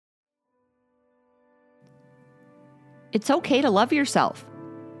It's okay to love yourself.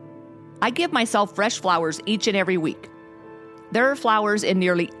 I give myself fresh flowers each and every week. There are flowers in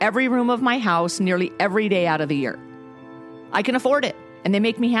nearly every room of my house nearly every day out of the year. I can afford it, and they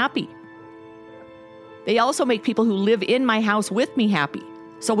make me happy. They also make people who live in my house with me happy,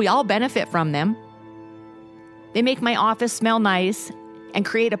 so we all benefit from them. They make my office smell nice and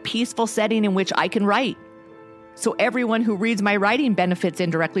create a peaceful setting in which I can write. So everyone who reads my writing benefits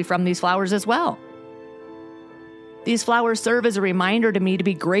indirectly from these flowers as well. These flowers serve as a reminder to me to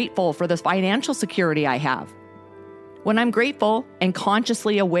be grateful for the financial security I have. When I'm grateful and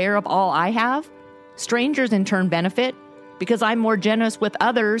consciously aware of all I have, strangers in turn benefit because I'm more generous with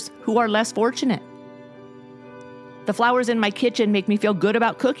others who are less fortunate. The flowers in my kitchen make me feel good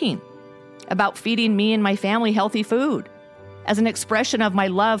about cooking, about feeding me and my family healthy food, as an expression of my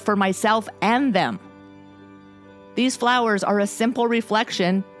love for myself and them. These flowers are a simple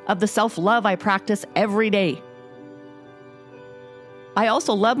reflection of the self-love I practice every day. I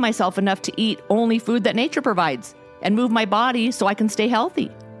also love myself enough to eat only food that nature provides and move my body so I can stay healthy.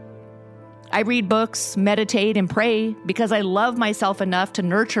 I read books, meditate, and pray because I love myself enough to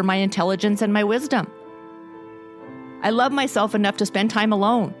nurture my intelligence and my wisdom. I love myself enough to spend time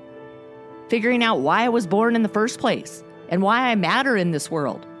alone, figuring out why I was born in the first place and why I matter in this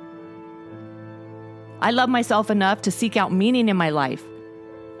world. I love myself enough to seek out meaning in my life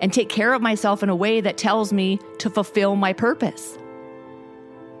and take care of myself in a way that tells me to fulfill my purpose.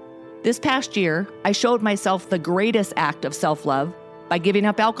 This past year, I showed myself the greatest act of self-love by giving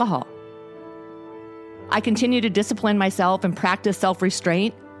up alcohol. I continue to discipline myself and practice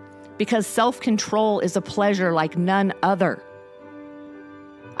self-restraint because self-control is a pleasure like none other.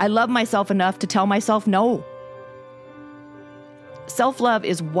 I love myself enough to tell myself no. Self-love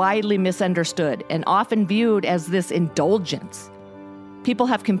is widely misunderstood and often viewed as this indulgence. People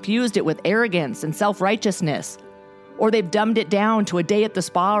have confused it with arrogance and self-righteousness, or they've dumbed it down to a day at the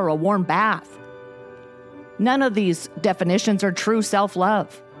spa or a warm bath. None of these definitions are true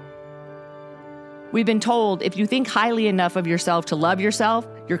self-love. We've been told if you think highly enough of yourself to love yourself,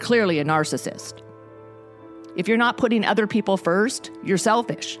 you're clearly a narcissist. If you're not putting other people first, you're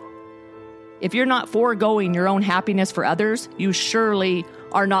selfish. If you're not foregoing your own happiness for others, you surely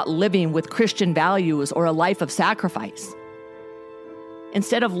are not living with Christian values or a life of sacrifice.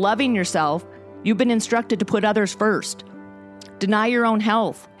 Instead of loving yourself, you've been instructed to put others first. Deny your own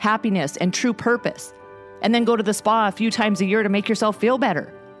health, happiness, and true purpose, and then go to the spa a few times a year to make yourself feel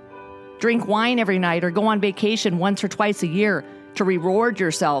better. Drink wine every night or go on vacation once or twice a year to reward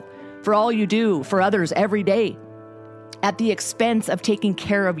yourself for all you do for others every day, at the expense of taking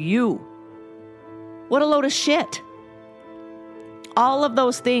care of you. What a load of shit. All of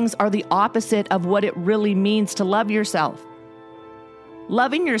those things are the opposite of what it really means to love yourself.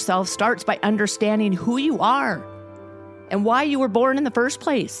 Loving yourself starts by understanding who you are and why you were born in the first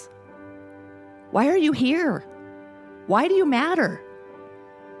place. Why are you here? Why do you matter?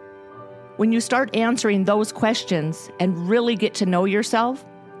 When you start answering those questions and really get to know yourself,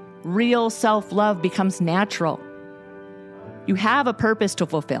 real self-love becomes natural. You have a purpose to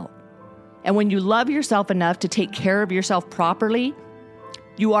fulfill. And when you love yourself enough to take care of yourself properly,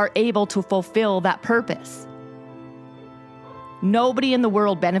 you are able to fulfill that purpose. Nobody in the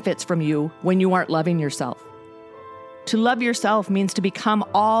world benefits from you when you aren't loving yourself. To love yourself means to become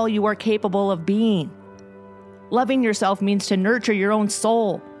all you are capable of being. Loving yourself means to nurture your own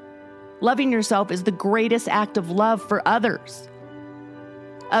soul. Loving yourself is the greatest act of love for others.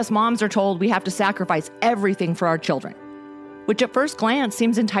 Us moms are told we have to sacrifice everything for our children, which at first glance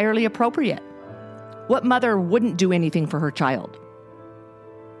seems entirely appropriate. What mother wouldn't do anything for her child?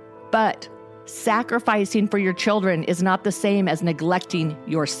 But sacrificing for your children is not the same as neglecting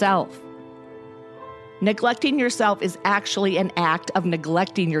yourself. Neglecting yourself is actually an act of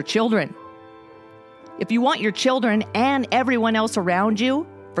neglecting your children. If you want your children and everyone else around you,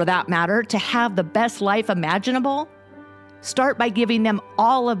 for that matter, to have the best life imaginable, start by giving them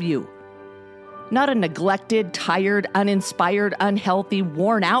all of you. Not a neglected, tired, uninspired, unhealthy,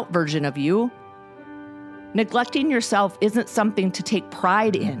 worn-out version of you. Neglecting yourself isn't something to take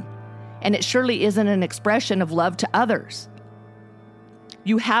pride in, and it surely isn't an expression of love to others.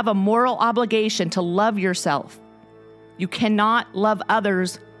 You have a moral obligation to love yourself. You cannot love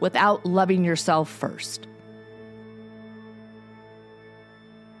others without loving yourself first.